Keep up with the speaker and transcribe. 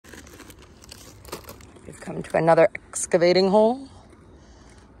We've come to another excavating hole.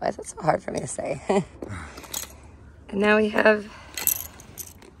 Why is it so hard for me to say? And now we're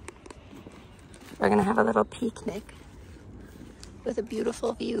gonna have a little picnic with a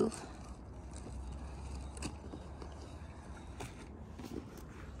beautiful view.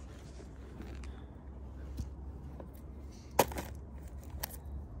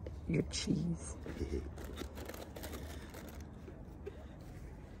 Your cheese.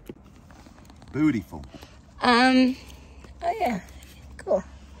 Beautiful. Oh yeah, cool.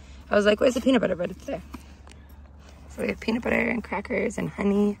 I was like, where's the peanut butter? But it's there. So we have peanut butter and crackers and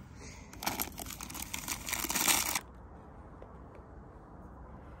honey.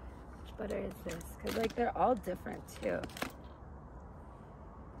 Which butter is this? Because like they're all different too.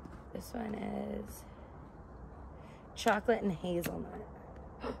 This one is chocolate and hazelnut.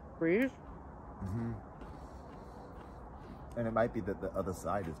 Breathe? Mm-hmm. And it might be that the other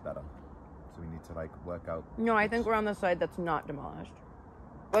side is better. So we need to like work out. No, I think we're on the side that's not demolished.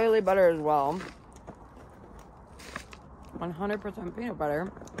 Oily butter as well. 100% peanut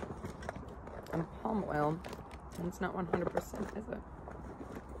butter. And palm oil. And it's not 100%, is it?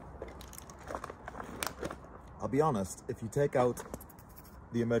 I'll be honest, if you take out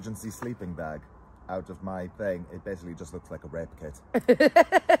the emergency sleeping bag out of my thing, it basically just looks like a rape kit.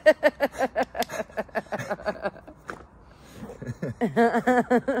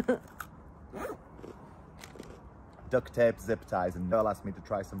 Duct tape, zip ties, and girl asked me to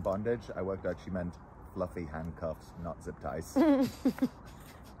try some bondage. I worked out she meant fluffy handcuffs, not zip ties.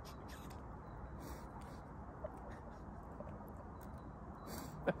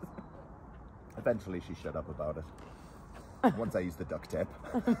 Eventually she shut up about it. Once I used the duct tape.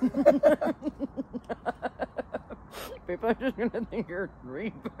 People are just gonna think you're a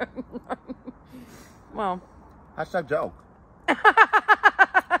creep. Well. Hashtag joke.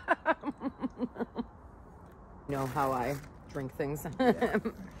 You know how I drink things. Yeah.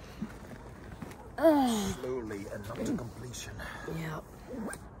 Slowly and not to completion. Yep.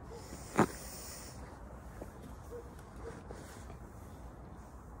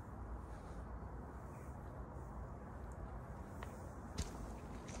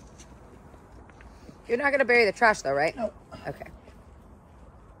 You're not gonna bury the trash though, right? No. Okay.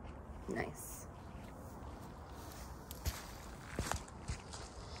 Nice.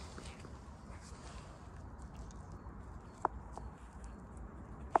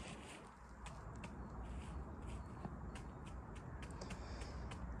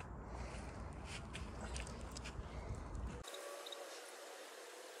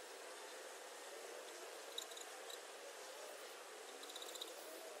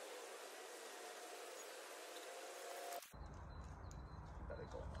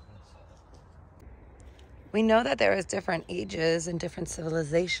 We know that there was different ages and different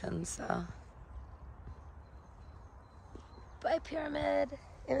civilizations, so. Bye, Pyramid.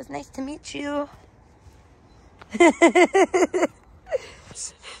 It was nice to meet you.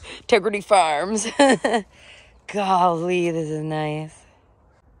 Integrity Farms. Golly, this is nice.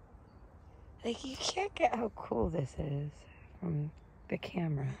 Like, you can't get how cool this is from the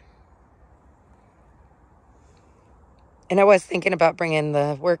camera. And I was thinking about bringing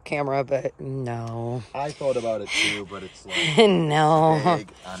the work camera, but no. I thought about it too, but it's like no. it's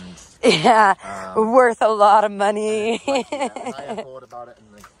big and yeah, worth a lot of money. I thought about it and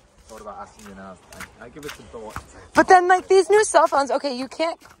like thought about asking you now. I give it some thought. But then like these new cell phones, okay, you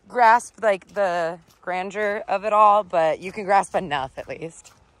can't grasp like the grandeur of it all, but you can grasp enough at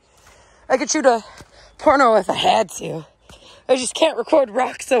least. I could shoot a porno if I had to. I just can't record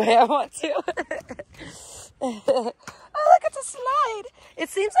rocks the way I want to. Oh, look, it's a slide. It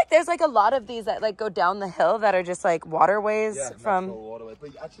seems like there's like a lot of these that like go down the hill that are just like waterways from. Waterway.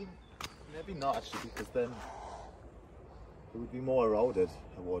 But actually, maybe not actually, because then it would be more eroded,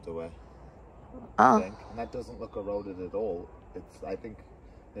 a waterway. I think. And that doesn't look eroded at all. It's, I think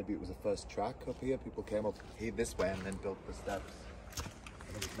maybe it was the first track up here. People came up here this way and then built the steps. I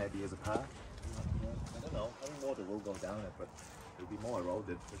think it maybe is a path. I don't know. I think water will go down it, but it'll be more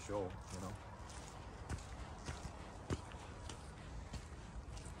eroded for sure, you know.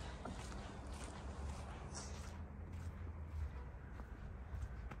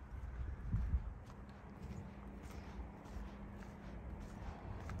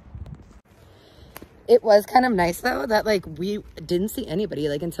 It was kind of nice though that like we didn't see anybody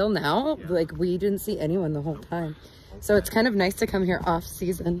like until now. Yeah. Like we didn't see anyone the whole time. So it's kind of nice to come here off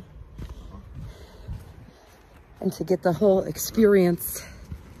season and to get the whole experience.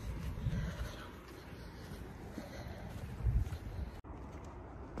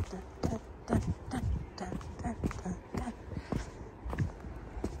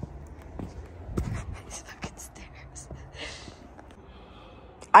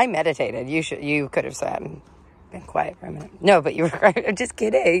 I meditated. You could have sat and been quiet for a minute. No, but you were. I'm just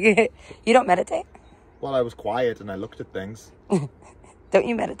kidding. You don't meditate? Well, I was quiet and I looked at things. Don't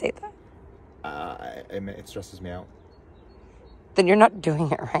you meditate though? It stresses me out. Then you're not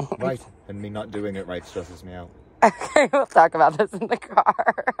doing it right. Right, and me not doing it right stresses me out. Okay, we'll talk about this in the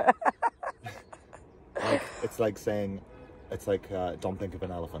car. It's like saying, don't think of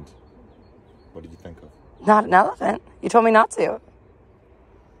an elephant. What did you think of? Not an elephant. You told me not to.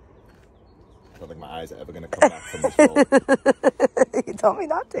 I don't think my eyes are ever going to come back from this roll. You told me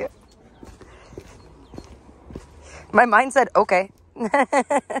not to. My mind said, okay. You want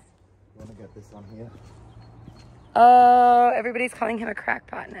to get this on here? Oh, everybody's calling him a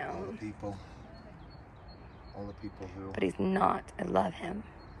crackpot now. All the people who... But he's not. I love him.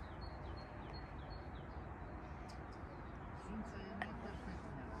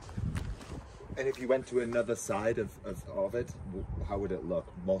 And if you went to another side of it, how would it look?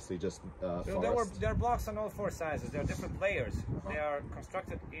 Mostly just forest? There are blocks on all four sizes. There are different layers. They are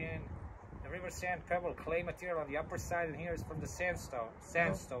constructed in the river sand, pebble, clay material on the upper side, and here is from the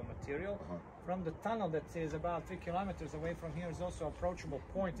sandstone material. From the tunnel that is about 3 kilometers away from here is also an approachable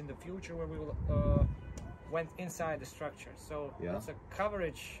point in the future where we will went inside the structure. So it's a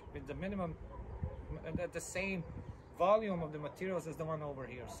coverage with the minimum, at the same volume of the materials as the one over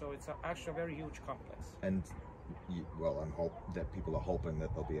here. So it's actually a very huge complex. And I'm that people are hoping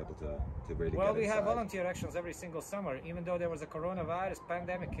that they'll be able to really Well, get we inside. have volunteer actions every single summer. Even though there was a coronavirus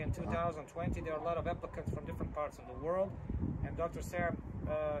pandemic in 2020, there are a lot of applicants from different parts of the world. And Dr. Sam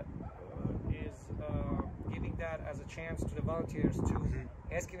is giving that as a chance to the volunteers to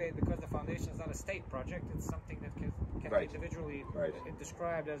excavate, because the foundation is not a state project. It's something that can be individually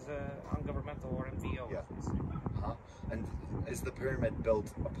described as ungovernmental or NVO. Yeah. And is the pyramid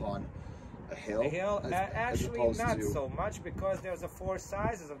built upon a hill? A hill? Actually, not so much, because there's 4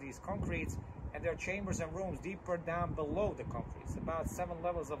 sizes of these concretes, and there are chambers and rooms deeper down below the concretes. About 7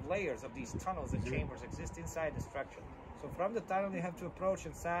 levels of layers of these tunnels and chambers exist inside the structure. So from the tunnel, you have to approach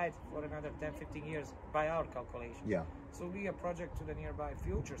inside for another 10-15 years by our calculation. Yeah. So it'll be a project to the nearby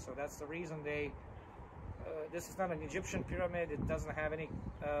future. So that's the reason they. This is not an Egyptian pyramid. It doesn't have any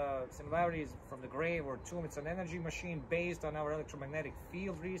similarities from the grave or tomb. It's an energy machine based on our electromagnetic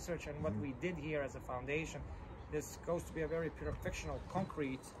field research and what we did here as a foundation. This goes to be a very pure fictional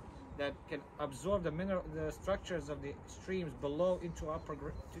concrete that can absorb the structures of the streams below into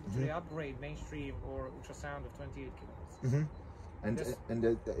the upgrade mainstream or ultrasound of 28 kilohertz. And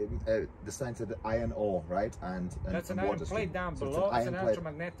the science of the iron ore, right? And that's an iron plate down below. It's an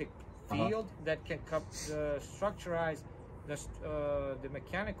electromagnetic field that can structurize the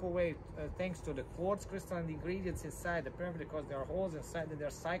mechanical way thanks to the quartz crystal and the ingredients inside the pyramid, because there are holes inside that they're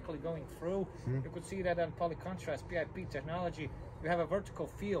cyclically going through. You could see that on polycontrast PIP technology. You have a vertical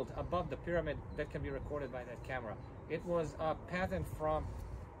field above the pyramid that can be recorded by that camera. It was a patent from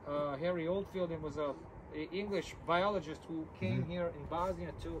Harry Oldfield. It was an English biologist who came here in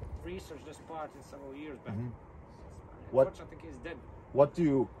Bosnia to research this part in several years back. Unfortunately, he's dead. What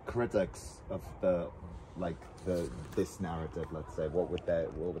do critics of this narrative, let's say, what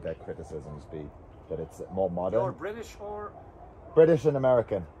would their criticisms be? That it's more modern? Or British or? British and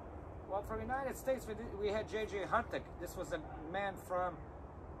American. Well, from the United States, we had J.J. Hartek. This was a man from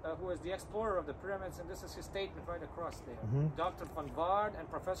who was the explorer of the pyramids, and this is his statement right across there. Dr. von Bard and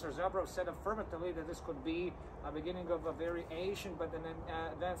Professor Zabrov said affirmatively that this could be a beginning of a very ancient but an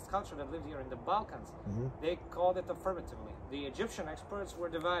advanced culture that lived here in the Balkans. They called it affirmatively. The Egyptian experts were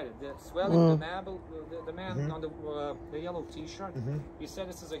divided. The swelling, the man on the yellow T-shirt, he said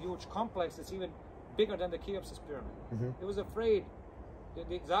this is a huge complex. It's even bigger than the Cheops pyramid. He was afraid.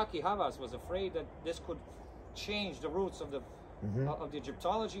 The Zaki Havas was afraid that this could change the roots of the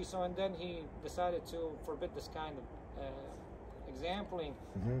Egyptology, and then he decided to forbid this kind of exampling.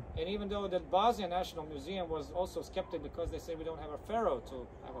 And even though the Bosnia National Museum was also skeptic, because they say we don't have a pharaoh to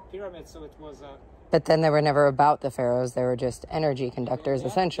have a pyramid, so it was a... But then they were never about the pharaohs. They were just energy conductors,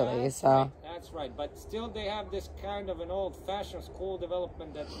 essentially. That's right. But still, they have this kind of an old-fashioned school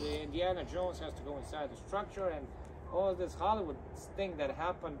development that the Indiana Jones has to go inside the structure, and all this Hollywood thing that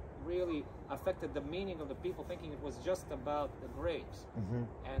happened really affected the meaning of the people, thinking it was just about the graves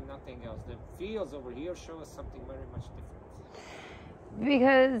and nothing else. The fields over here show us something very much different.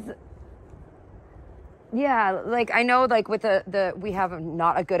 Because, yeah, I know, with we have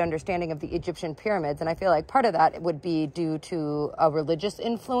not a good understanding of the Egyptian pyramids, and I feel like part of that would be due to a religious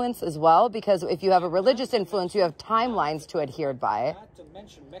influence as well, because if you have a religious influence, you have timelines to adhere by. Not to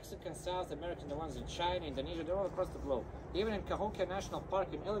mention Mexican, South American, the ones in China, Indonesia, they're all across the globe. Even in Cahokia National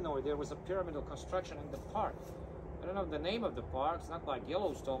Park in Illinois, there was a pyramidal construction in the park. I don't know the name of the park. It's not like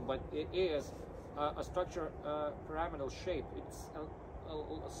Yellowstone, but it is a structure, pyramidal shape. It's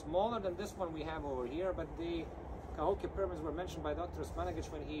smaller than this one we have over here, but the Cahokia pyramids were mentioned by Dr.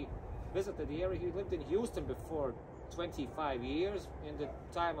 Osmanagic when he visited the area. He lived in Houston before 25 years in the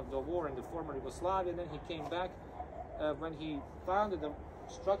time of the war in the former Yugoslavia. Then he came back. When he founded the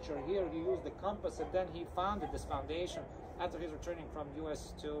structure here, he used the compass, and then he founded this foundation after his returning from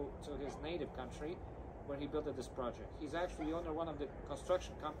US to his native country, where he built this project. He's actually the owner of one of the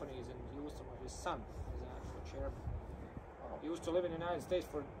construction companies in Houston, with his son is the actual chairman. He used to live in the United States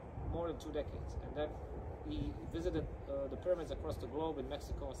for more than 2 decades, and then he visited the pyramids across the globe in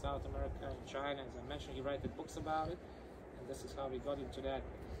Mexico, South America, and China. As I mentioned, he wrote books about it, and this is how he got into that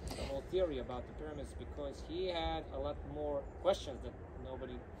the whole theory about the pyramids, because he had a lot more questions that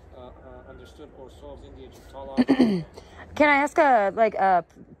nobody understood or solved in the Egyptology. Can I ask a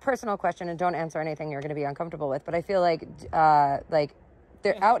personal question, and don't answer anything you're going to be uncomfortable with? But I feel like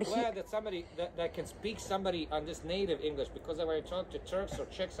they're out here. I'm glad that somebody that can speak somebody on this native English, because when I talk to Turks or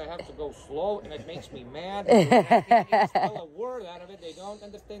Czechs, I have to go slow, and it makes me mad. I can't spell a word out of it. They don't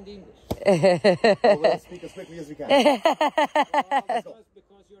understand English. We'll speak as quickly as we can.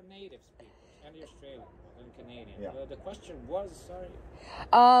 Because you're native speakers and you're Australian and Canadian. Yeah. The question was, sorry.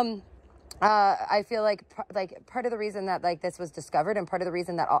 I feel like part of the reason that this was discovered, and part of the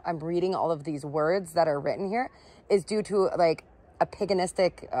reason that I'm reading all of these words that are written here, is due to a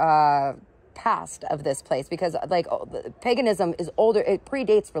paganistic past of this place, because paganism is older, it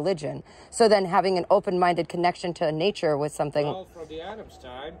predates religion. So then having an open-minded connection to nature was something. Well, from the Adam's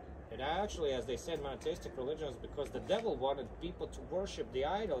time, it actually, as they said, monotheistic religions, because the devil wanted people to worship the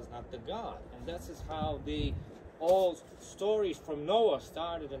idols, not the God, and this is how the old stories from Noah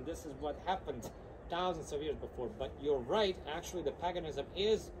started, and this is what happened thousands of years before. But you're right, actually the paganism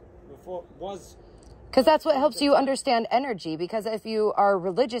was because that's what helps you understand energy, because if you are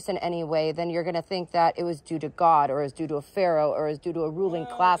religious in any way, then you're going to think that it was due to God, or is due to a pharaoh, or is due to a ruling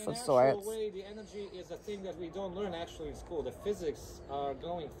class of sorts. Way, the energy is a thing that we don't learn actually in school. The physics are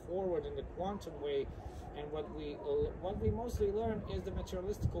going forward in the quantum way, and what we mostly learn is the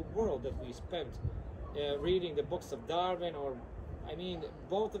materialistical world that we spent reading the books of Darwin, or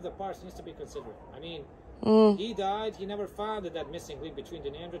both of the parts needs to be considered. He died. He never found that missing link between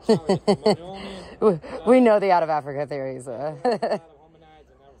the Neanderthal and the Cro-Magnon. We know the out of Africa theories. A lot of hominids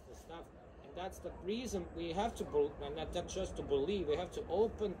and all this stuff, and that's the reason we have to believe, and not just to believe. We have to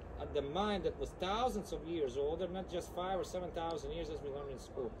open the mind that was thousands of years older, not just 5,000 or 7,000 years as we learned in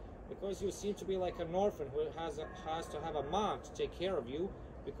school. Because you seem to be like an orphan who has to have a mom to take care of you,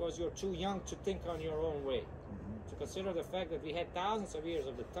 because you're too young to think on your own way. To consider the fact that we had thousands of years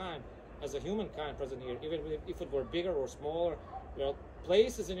of the time as a humankind present here, even if it were bigger or smaller. There are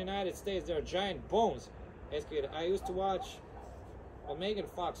places in the United States, there are giant bones. I used to watch, Megan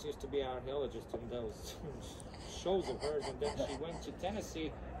Fox used to be our archaeologist in those shows of hers, and then she went to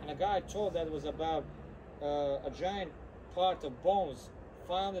Tennessee, and a guy told that it was about a giant part of bones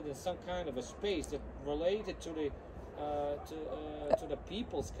found in some kind of a space that related to the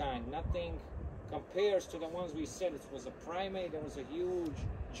people's kind. Nothing compares to the ones we said. It was a primate, there was a huge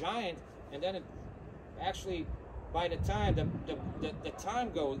giant, and then it actually, by the time the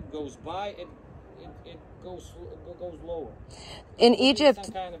time goes by, it goes lower. In Egypt,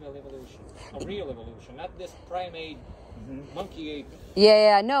 some kind of an evolution, a real evolution, not this primate monkey ape.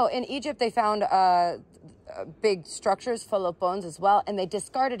 No, in Egypt they found big structures full of bones as well, and they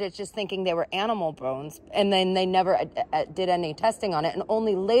discarded it just thinking they were animal bones, and then they never did any testing on it, and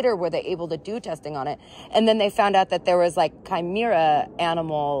only later were they able to do testing on it, and then they found out that there was chimera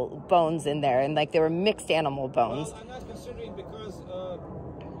animal bones in there, and they were mixed animal bones. Well, I'm not considering, because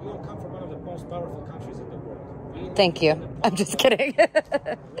we all come from one of the most powerful countries in the world. Thank you. I'm just kidding.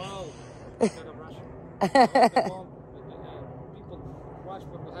 Wow, instead of Russia. People watch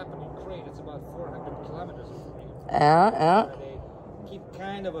what will happen in Ukraine. It's about 400 kilometers from here. They keep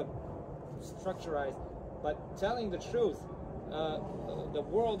kind of a structurized, but telling the truth, the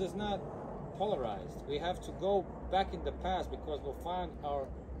world is not polarized. We have to go back in the past, because we'll find our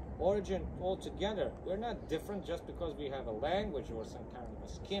origin altogether. We're not different just because we have a language or some kind of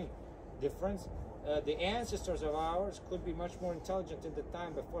a skin difference. The ancestors of ours could be much more intelligent in the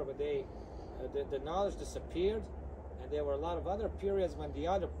time before, but the knowledge disappeared, and there were a lot of other periods when the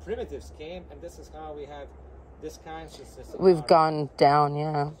other primitives came, and this is how we have this consciousness. We've gone down,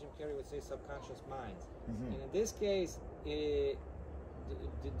 yeah. Jim Carrey would say subconscious minds. And in this case, the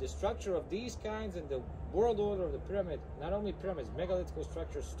structure of these kinds and the world order of the pyramid, not only pyramids, megalithical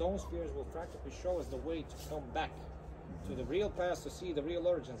structures, stone spheres, will practically show us the way to come back to the real past, to see the real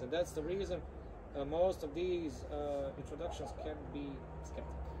origins. And that's the reason most of these introductions can be skeptic.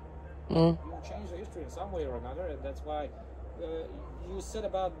 Mm. You change the history in some way or another, and that's why you said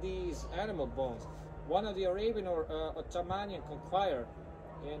about these animal bones. One of the Arabian or Ottomanian conqueror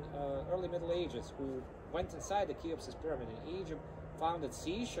in early Middle Ages who went inside the Cheops pyramid in Egypt, found that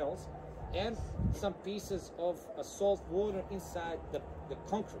seashells and some pieces of salt water inside the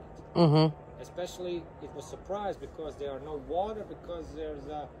concrete. Mm-hmm. Especially, it was surprised because there are no water, because there's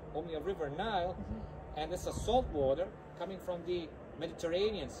only a river Nile, and it's a salt water coming from the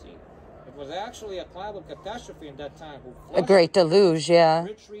Mediterranean Sea. It was actually a climate catastrophe in that time. A great deluge, yeah.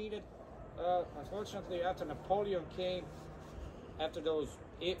 Retreated. Unfortunately, after Napoleon came, after those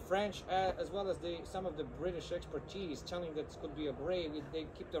French, as well as some of the British expertise, telling that it could be a grave, they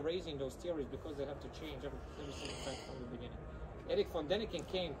keep raising those theories because they have to change every single fact from the beginning. Eric von Däniken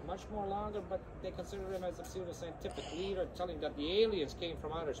came much more longer, but they consider him as a pseudo-scientific leader, telling that the aliens came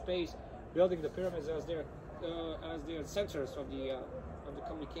from outer space, building the pyramids as their centers of the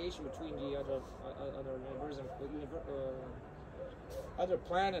communication between the other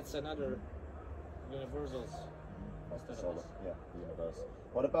planets and other universals. Yeah, the universe.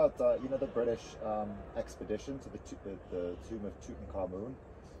 What about the British expedition to the tomb of Tutankhamun?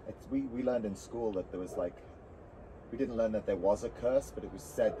 We learned in school that there was we didn't learn that there was a curse, but it was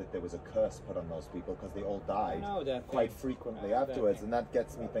said that there was a curse put on those people because they all died quite frequently afterwards, and that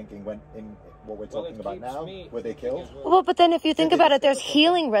gets me thinking when in what we're talking about now, were they killed? Well, but then if you think about it, there's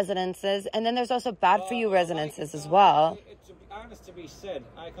healing resonances, and then there's also bad for you resonances as well. To be honest, to be said,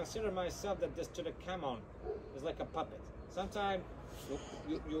 I consider myself that this Tutankhamun is like a puppet. Sometimes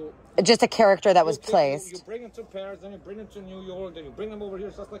you just a character that was placed. You bring him to Paris, then you bring him to New York, then you bring him over here.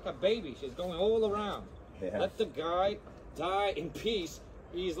 It's just like a baby. She's going all around. Yeah. Let the guy die in peace.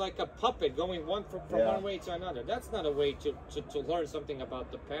 He's like a puppet going from one way to another. That's not a way to learn something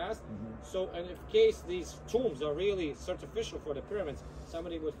about the past. So, and in case these tombs are really artificial for the pyramids,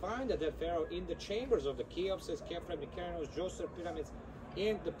 somebody would find that pharaoh in the chambers of the Cheopses, Khafre, Mykonos, Djoser pyramids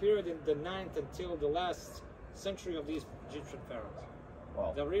in the period in the 9th until the last century of these Egyptian pharaohs.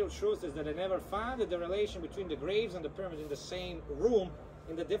 Wow. The real truth is that they never found the relation between the graves and the pyramids in the same room.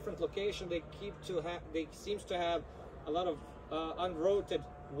 In the different location, they seems to have a lot of unrotated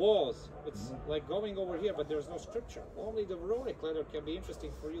walls. It's like going over here, but there's no scripture. Only the runic letter can be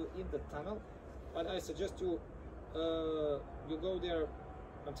interesting for you in the tunnel. But I suggest you go there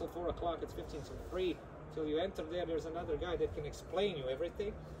until 4 o'clock. It's 15 to 3. Till you enter there, there's another guy that can explain you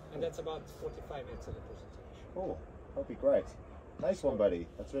everything, and that's about 45 minutes of the presentation. Cool. That'll be great. Nice one, buddy.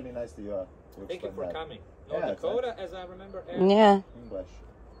 That's really nice that you Thank you for coming. Dakota, as I remember. Yeah. English.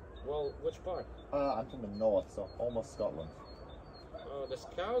 Well, which part? I'm from the north, so almost Scotland. The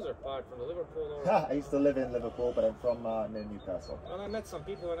Scouser part from the Liverpool. I used to live in Liverpool, but I'm from near Newcastle. Well, I met some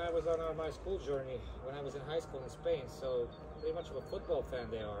people when I was on my school journey, when I was in high school in Spain, so pretty much of a football fan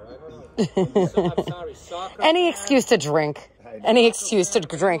they are. I don't know. So, I'm sorry, soccer. Any excuse to drink. Any excuse to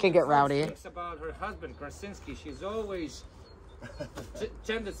drink and get rowdy. She about her husband, Krasinski. She's always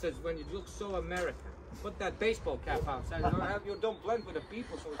tended says when you look so American. Put that baseball cap on. So you don't blend with the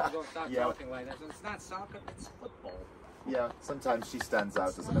people, so you don't start talking like that. So it's not soccer, it's football. Yeah, sometimes she stands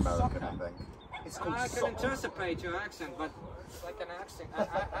out as an American, I think. It's called I can anticipate your accent, but it's like an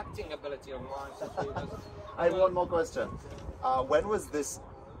acting ability of mine. So I have one more question. When was this?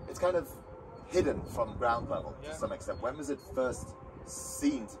 It's kind of hidden from ground level to some extent. When was it first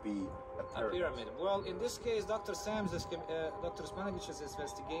seen to be a pyramid? Well, in this case, Dr. Smanevich's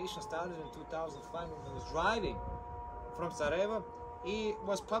investigation started in 2005 when he was driving from Sarajevo. He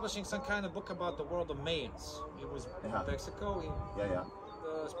was publishing some kind of book about the world of Mayans. He was in Mexico. He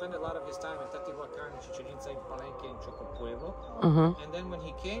spent a lot of his time in Teotihuacan, Chichen Itza, Palenque, and Chocopueblo. And then when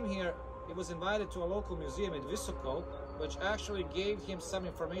he came here, he was invited to a local museum in Visoko, which actually gave him some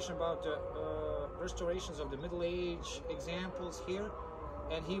information about the restorations of the Middle Age examples here.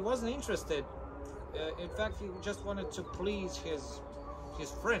 And he wasn't interested. In fact, he just wanted to please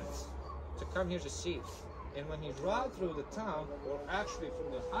his friends to come here to see it. And when he drove through the town, or actually from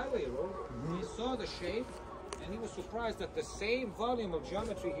the highway road, he saw the shape, and he was surprised that the same volume of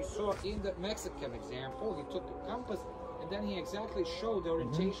geometry he saw in the Mexican example. He took the compass, and then he exactly showed the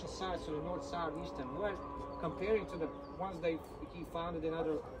orientation sides to the north, south, east, and west, comparing to the ones he found in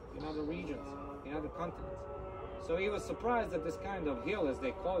other regions, in other continents. So he was surprised that this kind of hill, as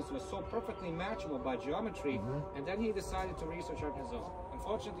they call it, was so perfectly matchable by geometry, and then he decided to research on his own.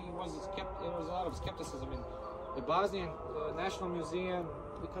 Unfortunately, there was a lot of skepticism in the Bosnian National Museum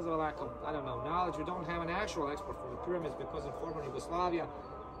because of a lack of, knowledge. We don't have an actual expert for the pyramids because in former Yugoslavia,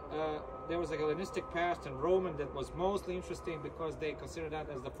 there was a Hellenistic past and Roman that was mostly interesting because they considered that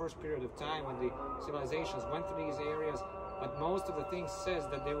as the first period of time when the civilizations went to these areas. But most of the things says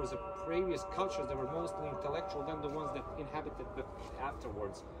that there was a previous cultures that were mostly intellectual than the ones that inhabited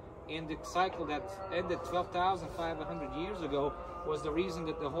afterwards. And the cycle that ended 12,500 years ago was the reason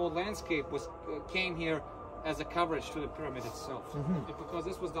that the whole landscape was came here as a coverage to the pyramid itself. Because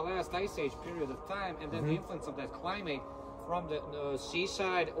this was the last ice age period of time, and then the influence of that climate from the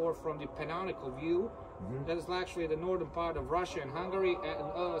seaside or from the Pannonical view, that is actually the northern part of Russia and Hungary,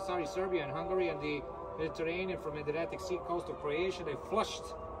 Serbia and Hungary, and the Mediterranean from Adriatic Sea coast of Croatia. They flushed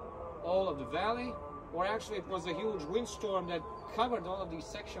all of the valley, or actually it was a huge windstorm that covered all of these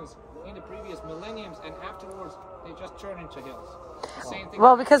sections in the previous millenniums, and afterwards they just turned into hills. The same thing.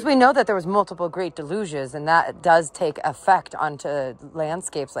 Well, because we know that there was multiple great deluges, and that does take effect onto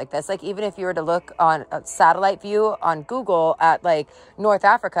landscapes like this. Like, even if you were to look on a satellite view on Google at like North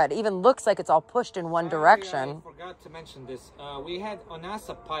Africa, it even looks like it's all pushed in one direction. I forgot to mention this. We had a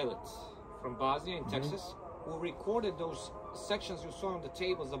NASA pilots from Bosnia in Texas who recorded those sections you saw on the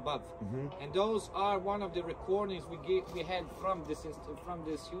tables above, and those are one of the recordings we had from this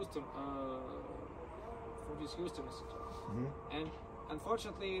Houston Institute. And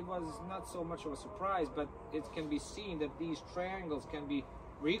unfortunately, it was not so much of a surprise, but it can be seen that these triangles can be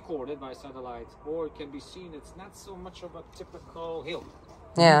recorded by satellites, or it can be seen it's not so much of a typical hill.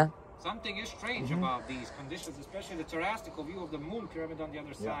 Yeah. Something is strange about these conditions, especially the terrestrial view of the moon pyramid on the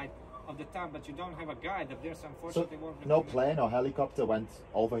other side of the town, but you don't have a guide up there, so unfortunately no plane or helicopter went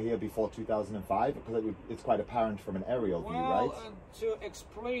over here before 2005, because it's quite apparent from an aerial view, right? To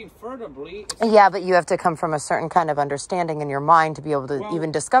explain furtherly, Yeah, but you have to come from a certain kind of understanding in your mind to be able to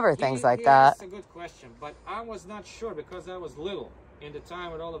even discover things like that. That's a good question, but I was not sure because I was little in the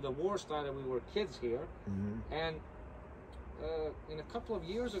time when all of the war started. We were kids here, and in a couple of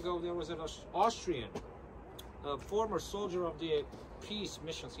years ago there was an Austrian former soldier of the peace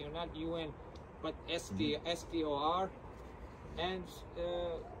missions here, not UN, but SDOR, and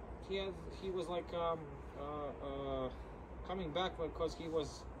he was like coming back because he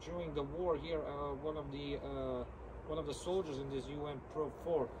was during the war here, one of the soldiers in this UN Pro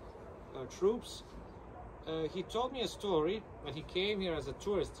 4 troops. He told me a story when he came here as a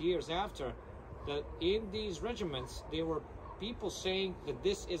tourist years after, that in these regiments there were people saying that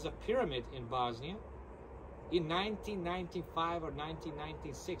this is a pyramid in Bosnia. In 1995 or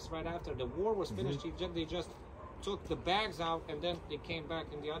 1996, right after the war was finished, they just took the bags out, and then they came back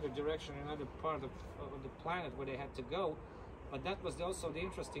in the other direction, another part of the planet where they had to go. But that was also the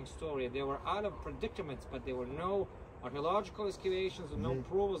interesting story. They were out of predicaments, but there were no archaeological excavations and no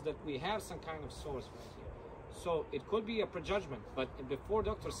proofs that we have some kind of source right here. So it could be a prejudgment, but before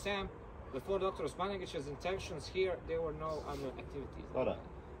Dr. Osmanagić's intentions here, there were no other activities.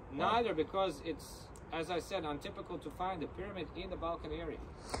 Neither, because it's, as I said, untypical to find a pyramid in the Balkan area.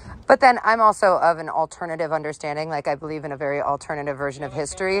 But then I'm also of an alternative understanding, like I believe in a very alternative version of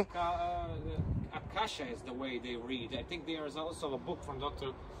history. Akasha is the way they read. I think there is also a book from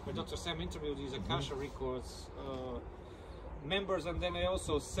where Dr. Sam interviewed these Akasha records members, and then they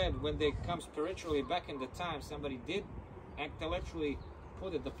also said when they come spiritually back in the time, somebody did intellectually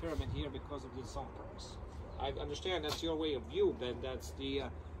put the pyramid here because of this own purpose. I understand that's your way of view, Ben. That's the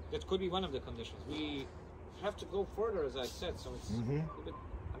that could be one of the conditions. We have to go further, as I said, so it's a bit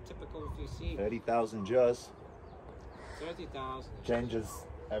untypical if you see 30,000 just 30,000 changes,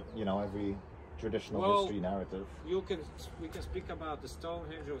 every traditional history narrative. We can speak about the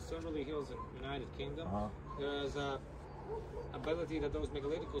Stonehenge or Silverley Hills in the United Kingdom. There's a ability that those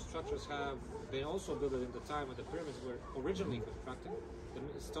megalithical structures have been also built in the time when the pyramids were originally constructed.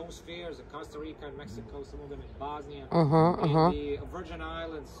 The stone spheres in Costa Rica and Mexico, some of them in Bosnia, in the Virgin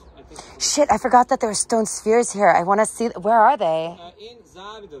Islands, I think. Shit, I forgot that there were stone spheres here. I want to see. Where are they? In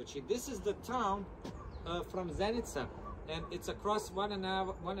Zavidovići. This is the town from Zenica, and it's across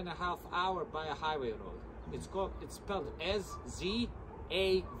 1.5 hour by a highway road. It's spelled Zavidovic.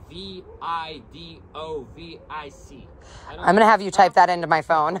 I'm gonna have you type that into my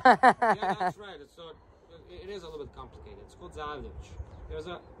phone. Yeah, that's right. So it is a little bit complicated. It's called Zavidović.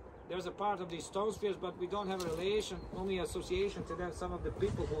 There's a part of these stone spheres, but we don't have a relation, only association to them. Some of the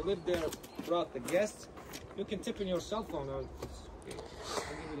people who lived there brought the guests. You can tip in your cell phone. I'll give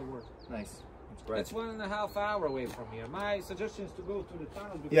you the word. Nice. That's great. It's 1.5 hour away from here. My suggestion is to go to the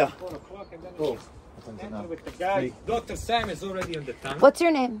tunnel before 4 o'clock, and then enter with the guy. Dr. Sam is already in the tunnel. What's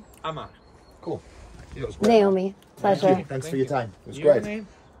your name? Amar. Cool. Naomi. Pleasure. Thanks for your time. It was Your great. name?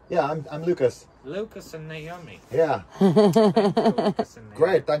 Yeah, I'm Lucas. Lucas and Naomi. Yeah. Lucas and Naomi.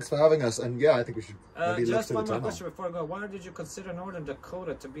 Great, thanks for having us. And yeah, I think we should maybe look Just through one the more tunnel. question before I go. Why did you consider Northern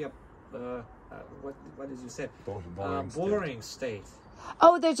Dakota to be a what did you say? Boring state.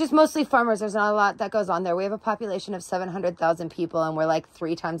 Oh, there's just mostly farmers. There's not a lot that goes on there. We have a population of 700,000 people, and we're like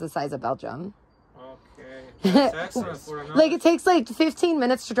 3 times the size of Belgium. Okay, that's excellent for another. Like, it takes like 15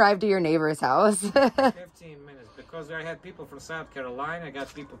 minutes to drive to your neighbor's house. 15 minutes, because I had people from South Carolina, I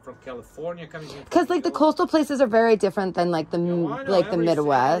got people from California coming in. Because like the coastal places are very different than like the the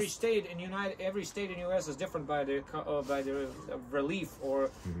Midwest. Every state in U.S. is different by the relief or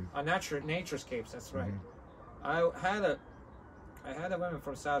naturescapes. That's right. I had a woman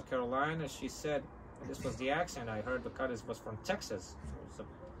from South Carolina. She said this was the accent I heard because it was from Texas.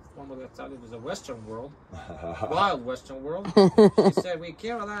 Formerly I thought it was a Western world, wild Western world. She said we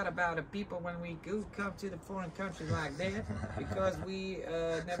care a lot about the people when we come to the foreign countries like that because we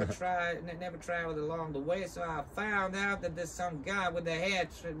never traveled along the way. So I found out that there's some guy with a hat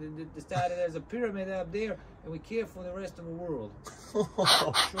decided there's a pyramid up there, and we care for the rest of the world.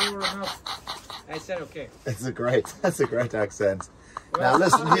 Sure enough, I said okay. That's a great accent. Well, now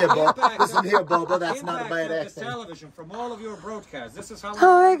listen here, Bob. That's not a bad accent. Television from all of your broadcasts. This is how.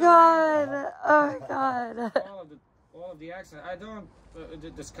 Oh my god! Oh my god! All of the accents. I don't.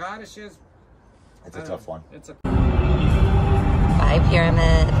 The Scottish is. It's a tough one. It's a. Bye,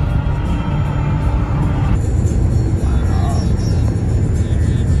 pyramid.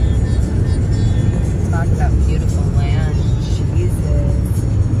 Talk about beautiful land. Jesus.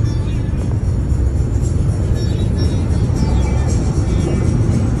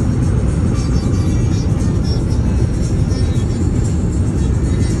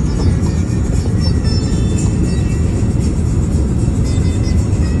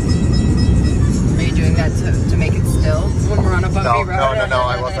 No,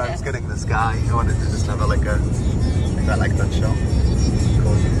 I wasn't. I was getting the sky. I wanted to just have I like that show.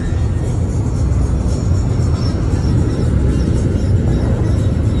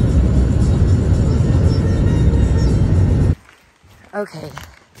 Cool. Okay,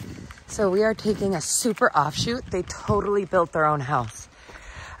 so we are taking a super offshoot. They totally built their own house.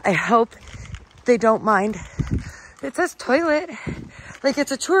 I hope they don't mind. It says toilet, like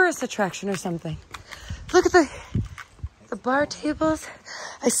it's a tourist attraction or something. Look at the bar tables.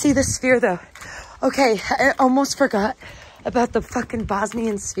 I see the sphere though. Okay, I almost forgot about the fucking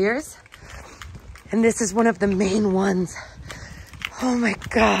Bosnian spheres. And this is one of the main ones. Oh my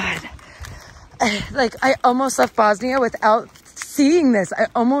God. I almost left Bosnia without seeing this. I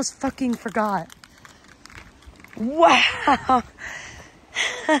almost fucking forgot. Wow.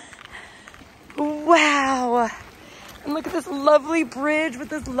 Wow. And look at this lovely bridge with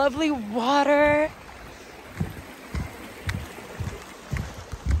this lovely water.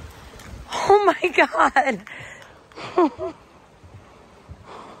 Oh my God.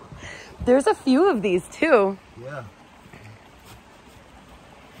 There's a few of these too. Yeah.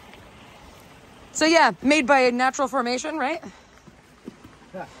 So yeah, made by a natural formation, right?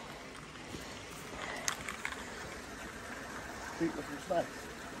 Yeah. With respect.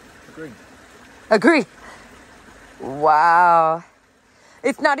 Agree. Agree. Wow.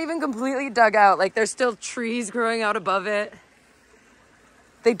 It's not even completely dug out. Like there's still trees growing out above it.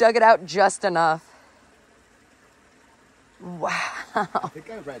 They dug it out just enough. Wow. I think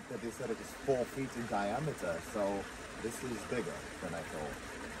I read that they said it was 4 feet in diameter, so this is bigger than I thought.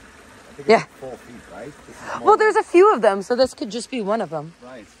 I think it's 4 feet, right? This is well, there's a few of them, so this could just be one of them.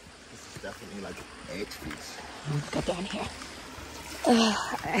 Right. This is definitely like 8 feet. Let's go down here.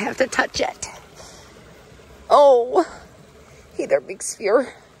 I have to touch it. Oh, hey there, big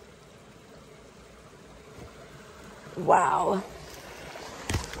sphere. Wow.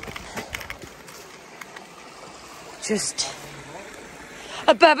 Just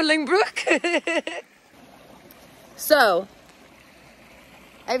a babbling brook. So,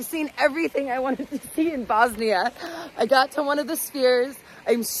 I've seen everything I wanted to see in Bosnia. I got to one of the spheres.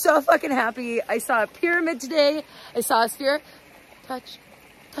 I'm so fucking happy. I saw a pyramid today. I saw a sphere. Touch.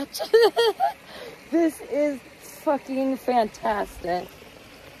 This is fucking fantastic.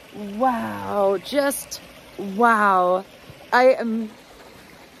 Wow. Just wow. I've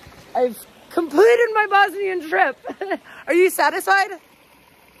completed my Bosnian trip. Are you satisfied? Am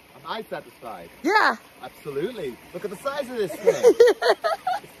I satisfied? Yeah. Absolutely. Look at the size of this thing.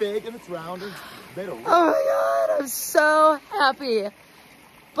 It's big and it's round and it's middle. Oh my God, I'm so happy.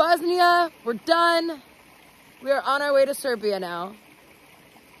 Bosnia, we're done. We are on our way to Serbia now.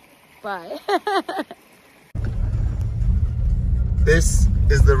 Bye. This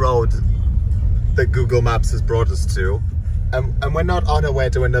is the road that Google Maps has brought us to. And we're not on our way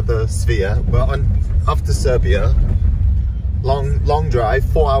to another sphere. We're off to Serbia. Long drive,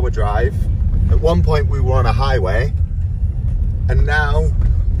 4-hour drive. At one point we were on a highway, and now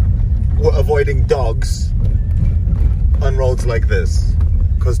we're avoiding dogs on roads like this,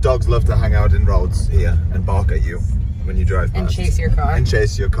 because dogs love to hang out in roads here and bark at you when you drive past. And chase your car. And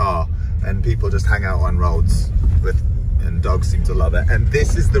chase your car. And people just hang out on roads and dogs seem to love it. And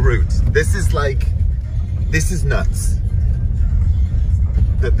this is the route. This is nuts.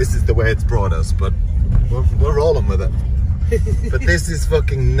 That this is the way it's brought us, but we're rolling with it. But this is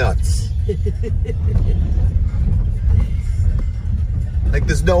fucking nuts. Like,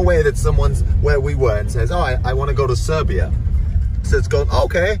 there's no way that someone's where we were and says, oh, I want to go to Serbia. So it's going,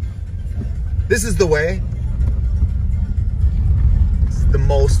 okay, this is the way. It's the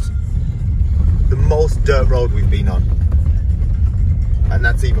most dirt road we've been on. And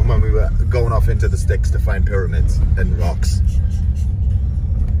that's even when we were going off into the sticks to find pyramids and rocks.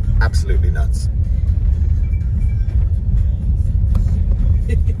 Absolutely nuts.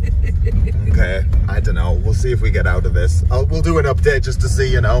 Okay, I don't know. We'll see if we get out of this. We'll do an update just to see,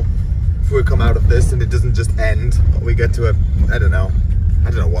 you know, if we come out of this and it doesn't just end. We get to I don't know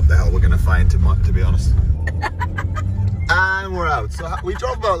what the hell we're gonna find, to be honest. And we're out. So we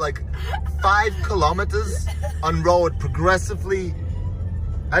drove about like 5 kilometers on road progressively.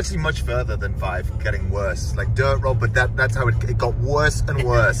 Actually much further than 5, getting worse. Like dirt road, but that's how it got worse and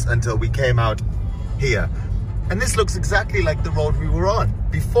worse until we came out here. And this looks exactly like the road we were on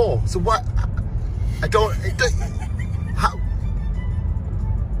before. So what? How?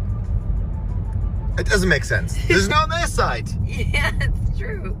 It doesn't make sense. There's no on their side. Yeah, it's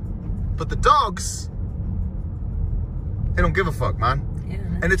true. But the dogs, they don't give a fuck, man. Yeah.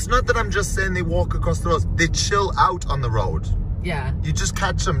 And it's not that I'm just saying they walk across the road. They chill out on the road. Yeah. You just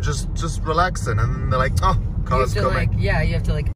catch them just relaxing, and then they're like, oh, car's coming. You have to like